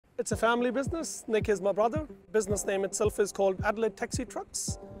It's a family business. Nick is my brother. Business name itself is called Adelaide Taxi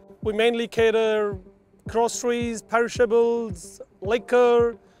Trucks. We mainly cater groceries, perishables,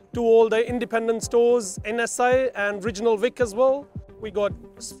 liquor to all the independent stores in SA and regional Vic as well. We got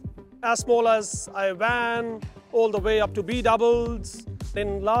as small as a van all the way up to B doubles.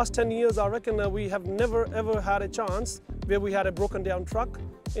 In last 10 years, I reckon we have never ever had a chance where we had a broken down truck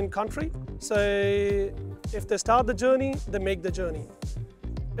in country. So if they start the journey, they make the journey.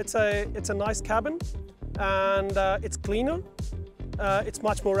 It's a nice cabin and it's cleaner. It's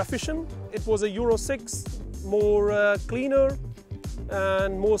much more efficient. It was a Euro 6, more cleaner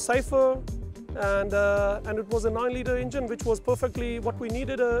and more safer, and it was a 9-litre engine, which was perfectly what we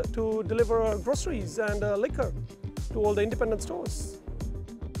needed to deliver our groceries and liquor to all the independent stores.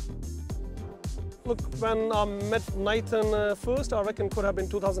 Look, when I met Nathan first, I reckon could have been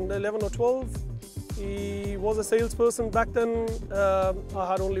 2011 or 12. He was a salesperson back then. I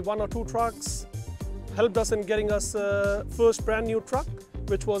had only 1 or 2 trucks. Helped us in getting us first brand new truck,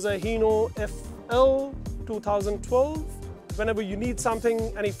 which was a Hino FL 2012. Whenever you need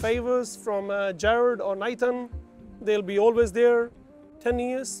something, any favors from Jared or Nathan, they'll be always there. 10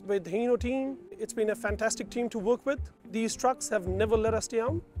 years with the Hino team. It's been a fantastic team to work with. These trucks have never let us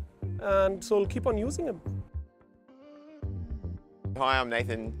down, and so we'll keep on using them. Hi, I'm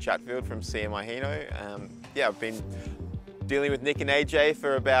Nathan Chatfield from CMI Hino. Yeah, I've been dealing with Nick and AJ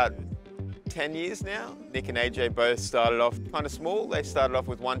for about 10 years now. Nick and AJ both started off kind of small. They started off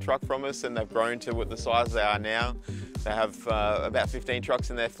with 1 truck from us and they've grown to what the size they are now. They have about 15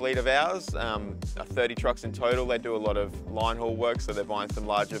 trucks in their fleet of ours, 30 trucks in total. They do a lot of line haul work, so they're buying some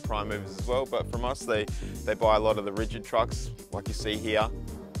larger prime movers as well. But from us, they buy a lot of the rigid trucks, like you see here.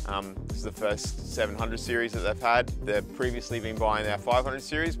 This is the first 700 series that they've had. They've previously been buying our 500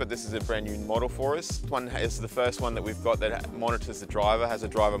 series, but this is a brand new model for us. This one is the first one that we've got that monitors the driver, has a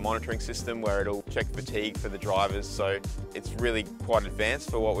driver monitoring system where it'll check fatigue for the drivers. So it's really quite advanced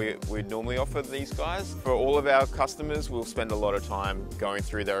for what we normally offer these guys. For all of our customers, we'll spend a lot of time going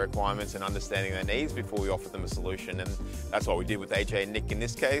through their requirements and understanding their needs before we offer them a solution. And that's what we did with AJ and Nick in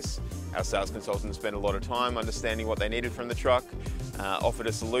this case. Our sales consultants spent a lot of time understanding what they needed from the truck, offered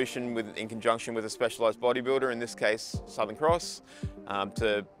a solution in conjunction with a specialised bodybuilder, in this case Southern Cross,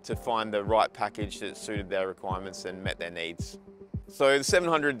 to find the right package that suited their requirements and met their needs. So the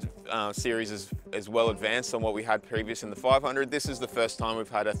 700 series is well advanced on what we had previous in the 500. This is the first time we've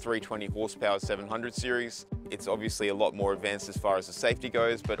had a 320 horsepower 700 series. It's obviously a lot more advanced as far as the safety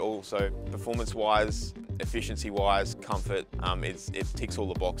goes, but also performance-wise, efficiency-wise, comfort, it ticks all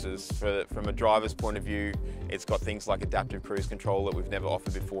the boxes. From a driver's point of view, it's got things like adaptive cruise control that we've never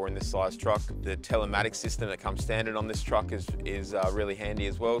offered before in this size truck. The telematics system that comes standard on this truck is really handy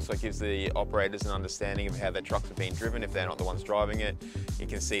as well, so it gives the operators an understanding of how their trucks are being driven if they're not the ones driving it. You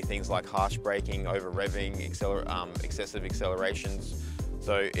can see things like harsh braking, over-revving, excessive accelerations.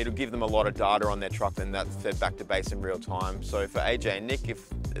 So it'll give them a lot of data on their truck, and that's fed back to base in real time. So for AJ and Nick, if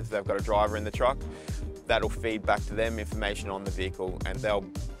they've got a driver in the truck, that'll feed back to them information on the vehicle, and they'll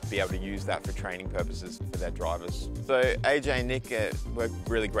be able to use that for training purposes for their drivers. So AJ and Nick, we're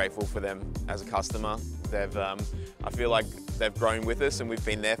really grateful for them as a customer. I feel like they've grown with us and we've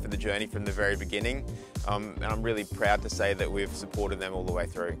been there for the journey from the very beginning. And I'm really proud to say that we've supported them all the way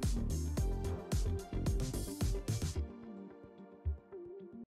through.